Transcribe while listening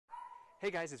Hey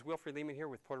guys, it's Wilfred Lehman here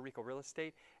with Puerto Rico Real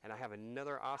Estate, and I have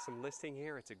another awesome listing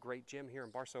here. It's a great gym here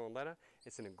in Barceloneta.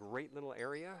 It's in a great little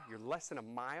area. You're less than a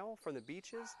mile from the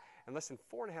beaches and less than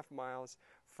 4.5 miles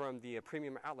from the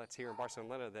premium outlets here in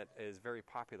Barceloneta that is very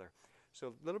popular. So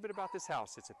a little bit about this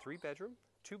house. It's a 3-bedroom,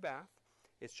 2-bath.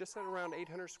 It's just at around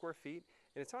 800 square feet,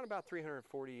 and it's on about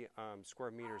 340 square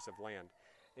meters of land.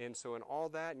 And so in all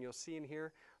that, and you'll see in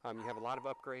here, you have a lot of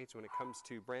upgrades when it comes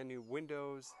to brand new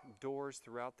windows, doors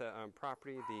throughout the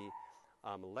property. The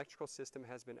electrical system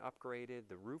has been upgraded.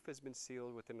 The roof has been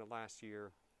sealed within the last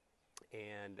year.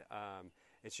 And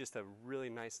it's just a really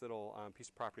nice little piece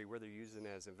of property, whether you're using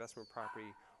it as investment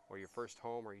property or your first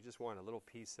home, or you just want a little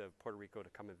piece of Puerto Rico to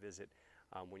come and visit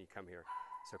when you come here.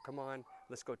 So come on,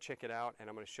 let's go check it out, and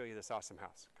I'm going to show you this awesome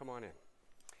house. Come on in.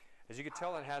 As you can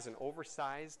tell, it has an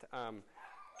oversized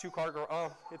two-car garage.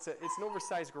 Oh, it's an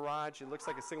oversized garage. It looks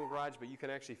like a single garage, but you can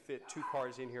actually fit 2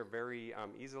 cars in here very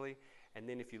easily. And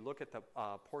then if you look at the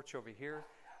porch over here,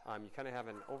 you kind of have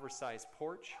an oversized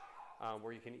porch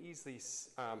where you can easily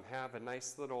have a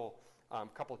nice little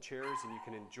couple chairs, and you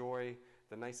can enjoy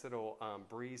the nice little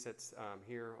breeze that's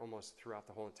here almost throughout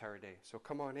the whole entire day. So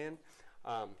come on in.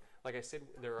 Like I said,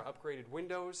 there are upgraded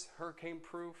windows,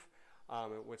 hurricane-proof.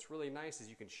 What's really nice is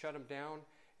you can shut them down,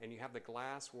 and you have the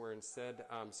glass where instead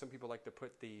some people like to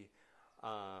put the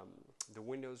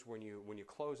windows when you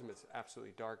close them, it's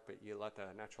absolutely dark, but you let the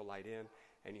natural light in,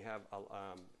 and you have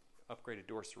upgraded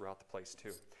doors throughout the place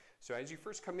too. So as you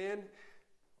first come in,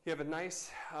 you have a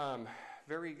nice,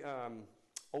 very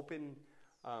open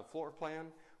floor plan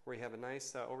where you have a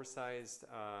nice oversized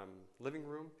living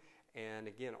room. And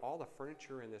again, all the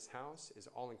furniture in this house is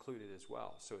all included as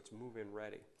well, so it's move-in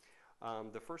ready.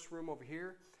 The first room over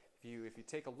here, if you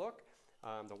take a look,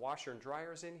 the washer and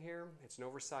dryer is in here. It's an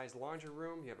oversized laundry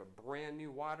room. You have a brand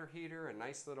new water heater, a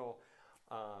nice little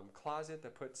closet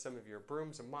that puts some of your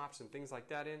brooms and mops and things like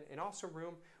that in, and also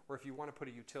room where if you want to put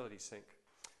a utility sink.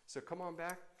 So come on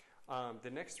back.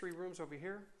 The next 3 rooms over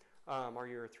here are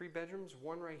your 3 bedrooms.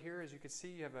 One right here, as you can see,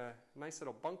 you have a nice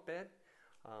little bunk bed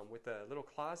with a little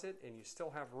closet, and you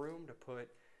still have room to put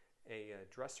a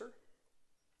dresser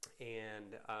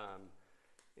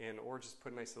or just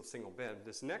put a nice little single bed.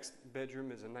 This next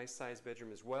bedroom is a nice sized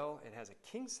bedroom as well. It has a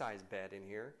king size bed in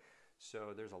here,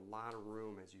 so there's a lot of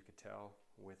room, as you could tell,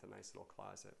 with a nice little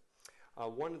closet.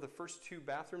 One of the first 2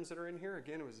 bathrooms that are in here,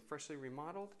 again, it was freshly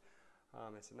remodeled.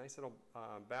 It's a nice little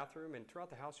bathroom, and throughout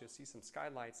the house you'll see some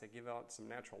skylights that give out some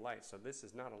natural light. So this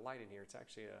is not a light in here, it's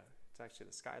actually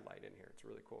the skylight in here. It's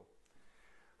really cool.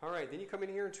 All right, then you come in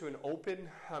here into an open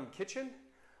kitchen.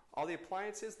 All the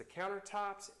appliances, the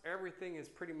countertops, everything is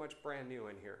pretty much brand new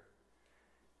in here.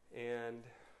 And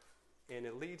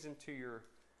it leads into your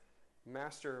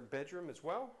master bedroom as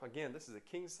well. Again, this is a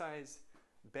king size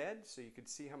bed, so you can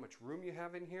see how much room you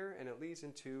have in here, and it leads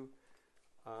into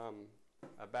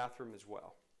a bathroom as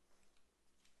well,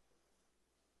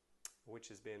 which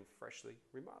has been freshly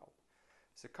remodeled.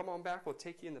 So come on back, we'll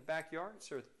take you in the backyard.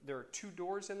 So there are 2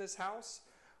 doors in this house.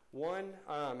 One,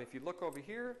 if you look over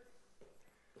here,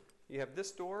 you have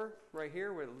this door right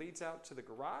here where it leads out to the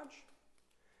garage.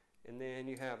 And then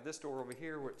you have this door over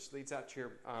here which leads out to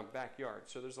your backyard.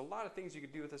 So there's a lot of things you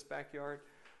could do with this backyard.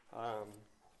 And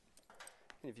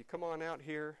if you come on out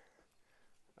here,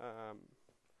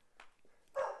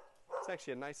 it's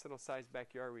actually a nice little sized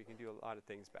backyard where you can do a lot of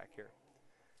things back here.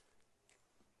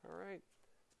 All right.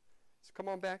 So come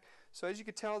on back. So as you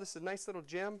can tell, this is a nice little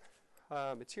gym.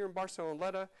 It's here in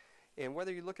Barceloneta. And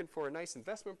whether you're looking for a nice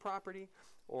investment property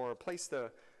or a place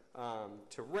to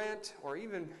rent, or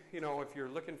even, if you're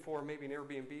looking for maybe an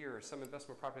Airbnb or some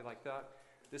investment property like that,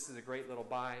 this is a great little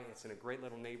buy. It's in a great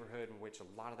little neighborhood in which a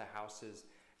lot of the houses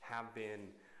have been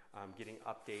getting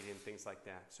updated and things like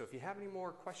that. So if you have any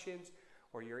more questions,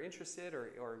 or you're interested,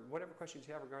 or whatever questions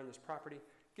you have regarding this property,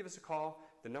 give us a call.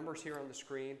 The number's here on the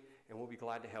screen, and we'll be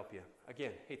glad to help you.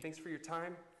 Again, hey, thanks for your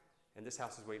time, and this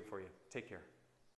house is waiting for you. Take care.